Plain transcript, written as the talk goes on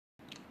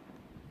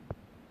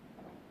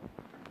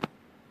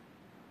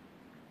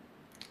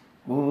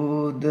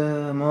Good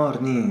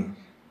morning,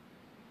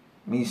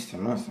 Mr.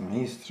 Master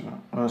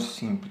Maestro, or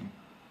simply.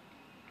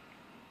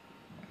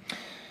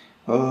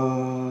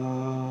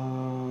 Or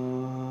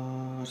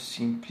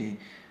simply.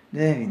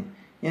 David.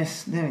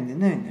 Yes, David.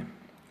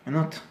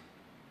 Not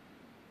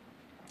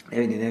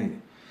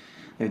David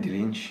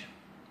Lynch.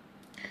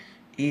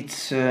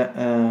 It's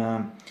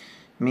May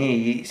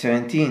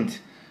 17th,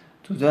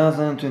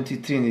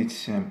 2023.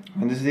 It's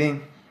Wednesday.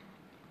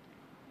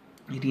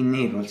 It in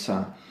Naples,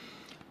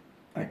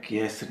 like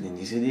yesterday in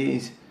these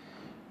days,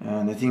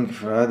 and I think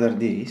for other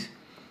days,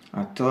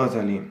 are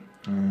totally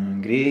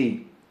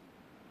grey,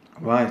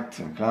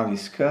 white, cloudy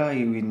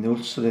sky, with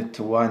also that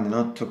wind,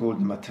 not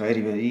cold but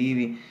very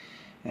heavy,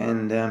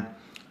 and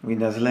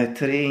with a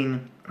slight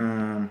rain.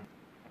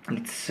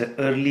 It's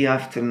early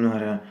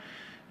afternoon,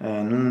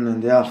 or noon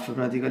and a half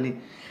practically,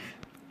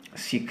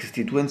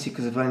 62 and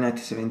 6 Fahrenheit,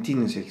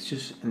 17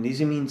 Celsius, and this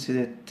means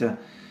that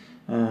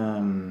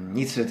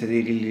it's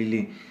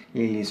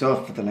really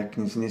soft, like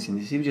in this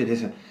video.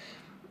 There's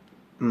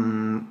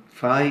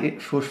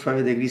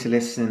 4-5 degrees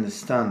less than the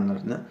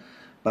standard,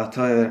 but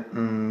however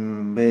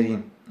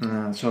very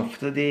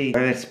soft day,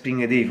 however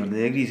spring day for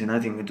the degrees,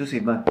 nothing to say,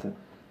 but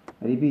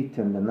I repeat,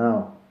 and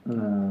now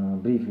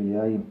briefly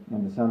I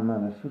and some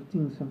other few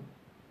things.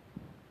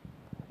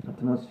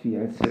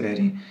 Atmosphere, it's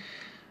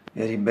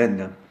very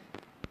bad.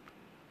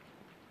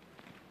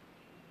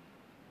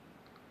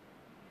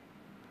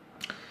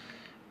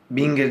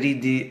 Being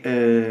ready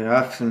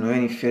afternoon,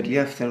 any fairly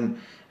afternoon,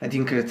 I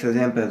think that the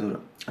temperature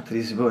at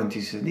this point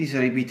is, this I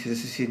repeat as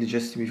I said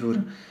just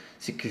before,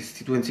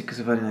 62 and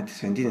 6 Fahrenheit,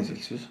 17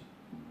 Celsius.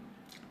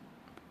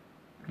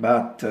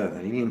 But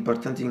the really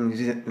important thing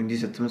in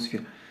this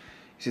atmosphere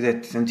is that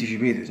it's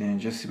anticipated,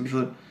 just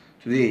before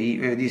today,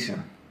 this.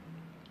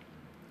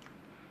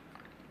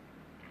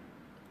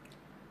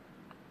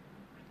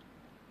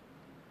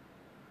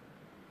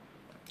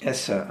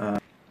 Yes,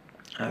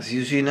 as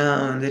you see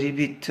now, the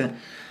repeat,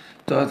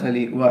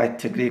 totally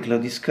white, grey,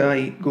 cloudy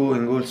sky,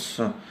 going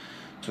also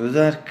to the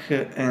dark,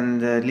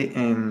 and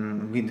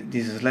with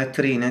this slight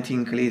rain, I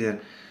think later,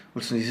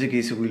 also in this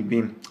case, will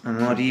be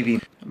more heavy.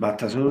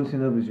 But as always,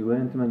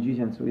 sicuramente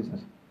magicians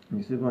wizards. In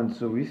this point,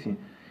 so we see,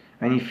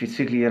 and if it's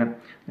clear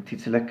that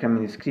it's like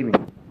I'm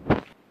describing.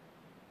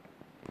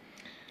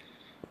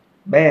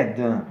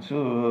 Bad,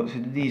 so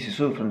this,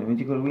 so from the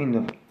mythical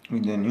window,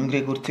 with the new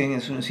grey curtain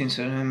since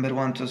November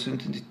 1,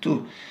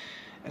 2022,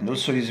 and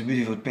also these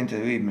beautiful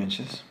painted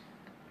images.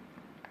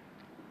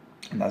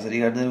 And as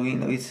regards the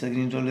window, it's a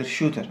green roller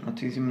shooter, not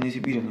this in this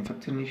period, in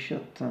fact only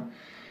shot.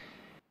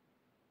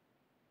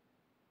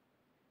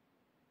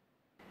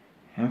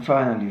 And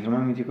finally, from a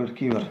mythical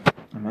keyboard,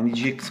 a Mani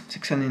GX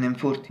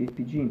 640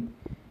 APG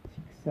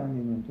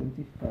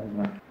 625.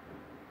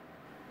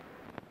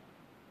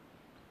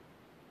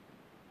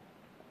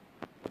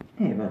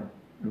 But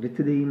great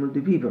day,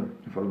 multi people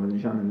follow the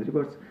channel and the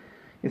reports.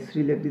 It's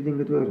really everything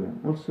to everyone.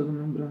 Also to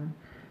my brother,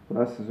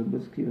 plus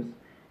subscribers.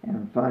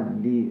 And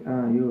finally,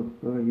 you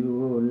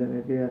all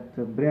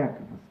get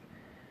breakfast.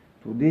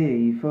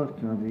 Today,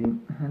 fortunately,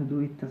 I'll do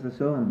it as a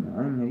son.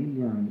 I'm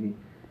really hungry.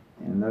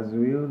 And as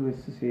we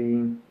always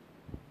say,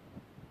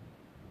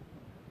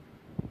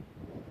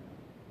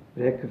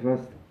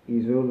 breakfast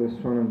is always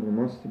one of the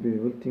most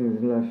beautiful things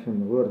in life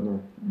and the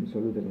world.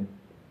 Absolutely.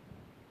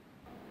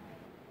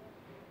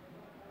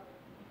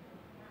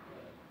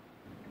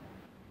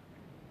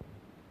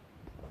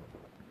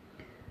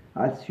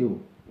 I'll see you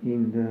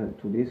in the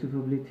today's of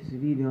latest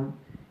video,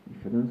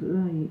 if I don't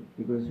die,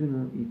 because you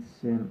know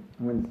it's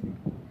Wednesday.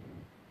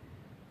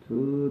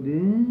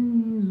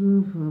 Today's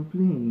of a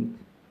plate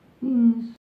is